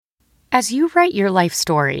As you write your life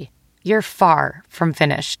story, you're far from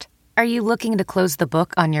finished. Are you looking to close the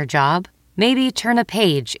book on your job? Maybe turn a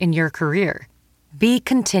page in your career? Be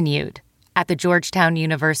continued at the Georgetown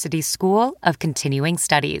University School of Continuing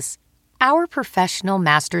Studies. Our professional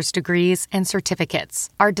master's degrees and certificates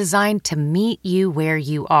are designed to meet you where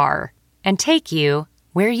you are and take you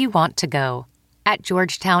where you want to go. At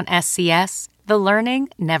Georgetown SCS, the learning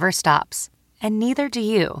never stops, and neither do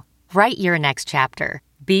you. Write your next chapter.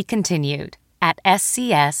 Be continued at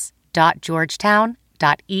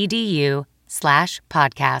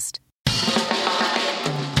scs.georgetown.edu/podcast.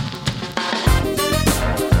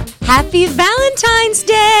 Happy Valentine's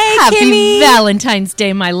Day, Happy Kimmy. Valentine's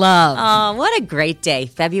Day, my love. Oh, what a great day.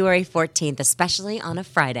 February 14th, especially on a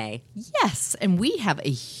Friday. Yes, and we have a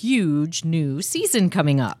huge new season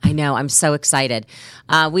coming up. I know. I'm so excited.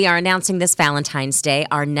 We are announcing this Valentine's Day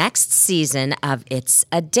our next season of It's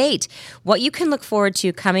a Date. What you can look forward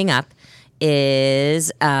to coming up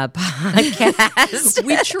is a podcast.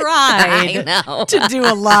 We tried to do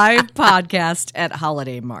a live podcast at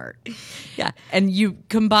Holiday Mart. Yeah. And you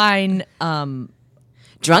combine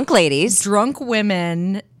Drunk ladies. drunk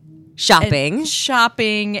women Shopping.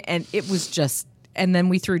 and it was just, and then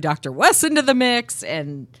we threw Dr. Wes into the mix,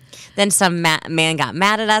 and Then some man got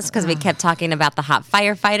mad at us because we kept talking about the hot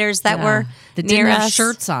firefighters that were that near didn't have us.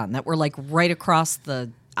 shirts on, that were like right across the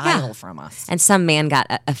aisle from us. And some man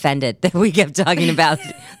got offended that we kept talking about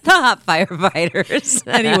the hot firefighters.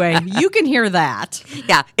 Anyway, you can hear that.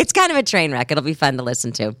 Yeah, it's kind of a train wreck. It'll be fun to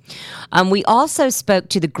listen to. We also spoke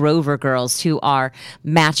to the Grover girls, who are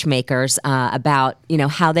matchmakers, about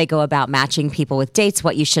how they go about matching people with dates,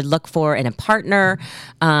 what you should look for in a partner,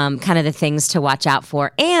 kind of the things to watch out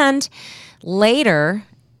for. And later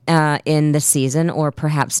in the season, or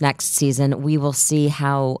perhaps next season, we will see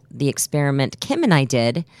how the experiment Kim and I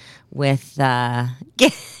did with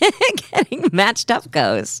getting matched up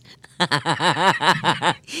goes.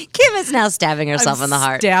 Kim is now stabbing herself in the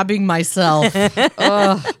heart. Stabbing myself.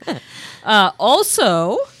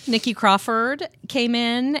 Also, Nikki Crawford came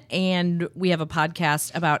in, and we have a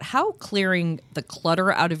podcast about how clearing the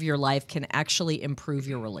clutter out of your life can actually improve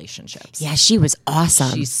your relationships. Yeah, she was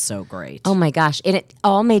awesome. She's so great. Oh my gosh. And it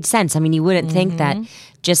all made sense. I mean, you wouldn't think that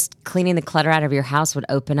just cleaning the clutter out of your house would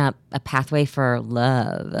open up a pathway for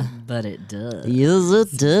love. But it does. Yes,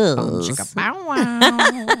 it does. Bow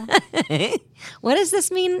wow. What does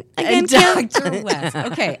this mean again, Kim? Dr. Wes.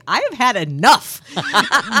 Okay, I have had enough.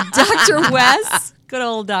 Dr. Wes, good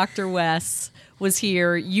old Dr. Wes, was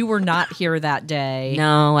here. You were not here that day.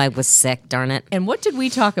 No, I was sick, darn it. And what did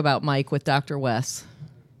we talk about, Mike, with Dr. Wes?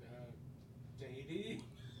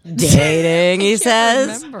 Dating, he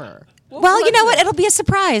says. Remember. Well, you know what? It'll be a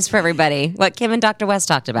surprise for everybody what Kim and Dr. West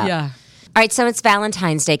talked about. Yeah. All right, so it's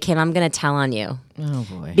Valentine's Day, Kim. I'm going to tell on you. Oh,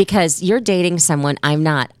 boy. Because you're dating someone I'm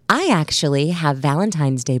not. I actually have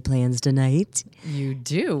Valentine's Day plans tonight. You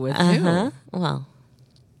do? With who? Well,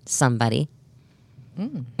 somebody.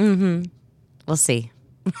 We'll see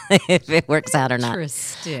if it works out or not.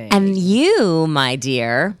 Interesting. And you, my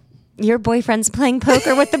dear, your boyfriend's playing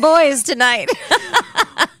poker with the boys tonight.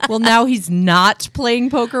 Well, now he's not playing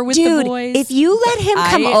poker with the boys. If you let him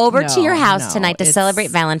come over to your house no, tonight to it's- celebrate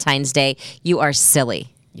Valentine's Day, you are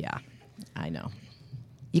silly. Yeah, I know.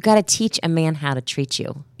 You got to teach a man how to treat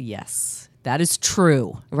you, Yes, that is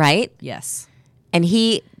true. right? Yes. And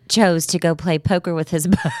he chose to go play poker with his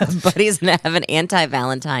buddies and have an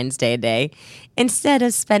anti-Valentine's Day instead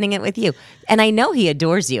of spending it with you. And I know he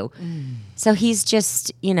adores you. So he's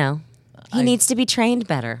just, he needs to be trained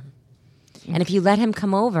better. And if you let him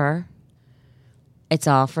come over, it's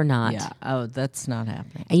all for naught. Yeah. Oh, that's not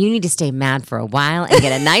happening. And you need to stay mad for a while and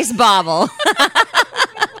get a nice bauble.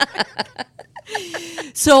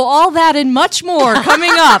 So all that and much more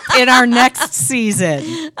coming up in our next season.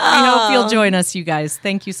 We hope you'll join us, you guys.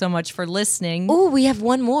 Thank you so much for listening. Oh, we have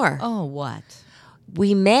one more. Oh, what?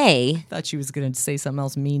 We may. Thought she was going to say something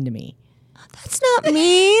else mean to me. That's not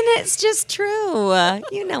mean. It's just true.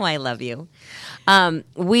 You know I love you.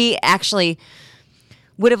 We actually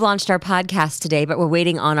would have launched our podcast today, but we're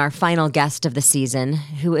waiting on our final guest of the season,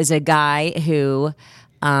 who is a guy who...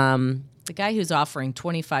 The guy who's offering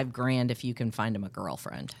 $25,000 if you can find him a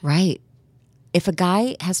girlfriend. Right. If a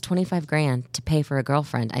guy has $25,000 to pay for a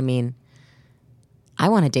girlfriend, I mean, I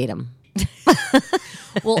want to date him.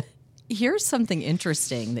 Well, here's something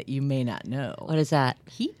interesting that you may not know. What is that?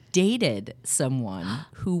 He dated someone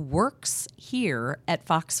who works here at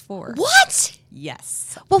Fox 4. What?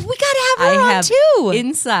 Yes. Well, we got to have her I on have too.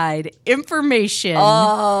 inside information.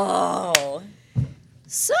 Oh.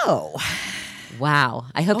 So, Wow.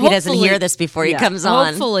 I hope he doesn't hear this before he comes on.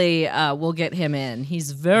 Hopefully, we'll get him in.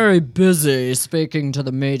 He's very busy speaking to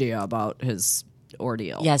the media about his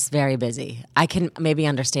ordeal. Yes, very busy. I can maybe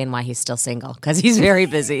understand why he's still single, because he's very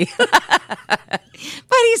busy.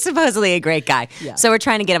 But he's supposedly a great guy. Yeah. So we're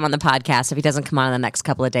trying to get him on the podcast. If he doesn't come on in the next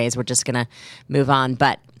couple of days, we're just going to move on.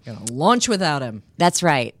 But gonna launch without him. That's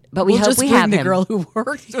right. But we hope just we bring have the him. girl who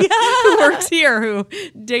works here, who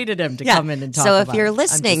dated him, to come in and talk. So about if you're it.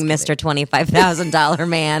 listening, Mr. $25,000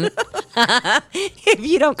 man, if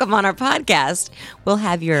you don't come on our podcast, we'll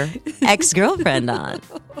have your ex-girlfriend on.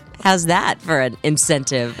 How's that for an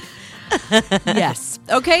incentive? Yes.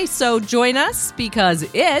 Okay, so join us because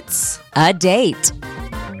it's a date.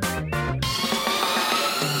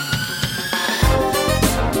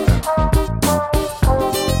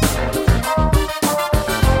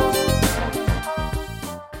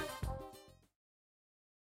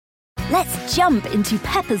 Let's jump into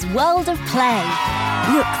Peppa's world of play.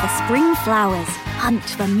 Look for spring flowers, hunt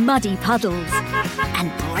for muddy puddles,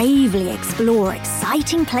 and bravely explore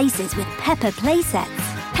exciting places with Peppa playsets.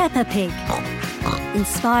 Peppa Pig,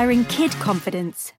 inspiring kid confidence.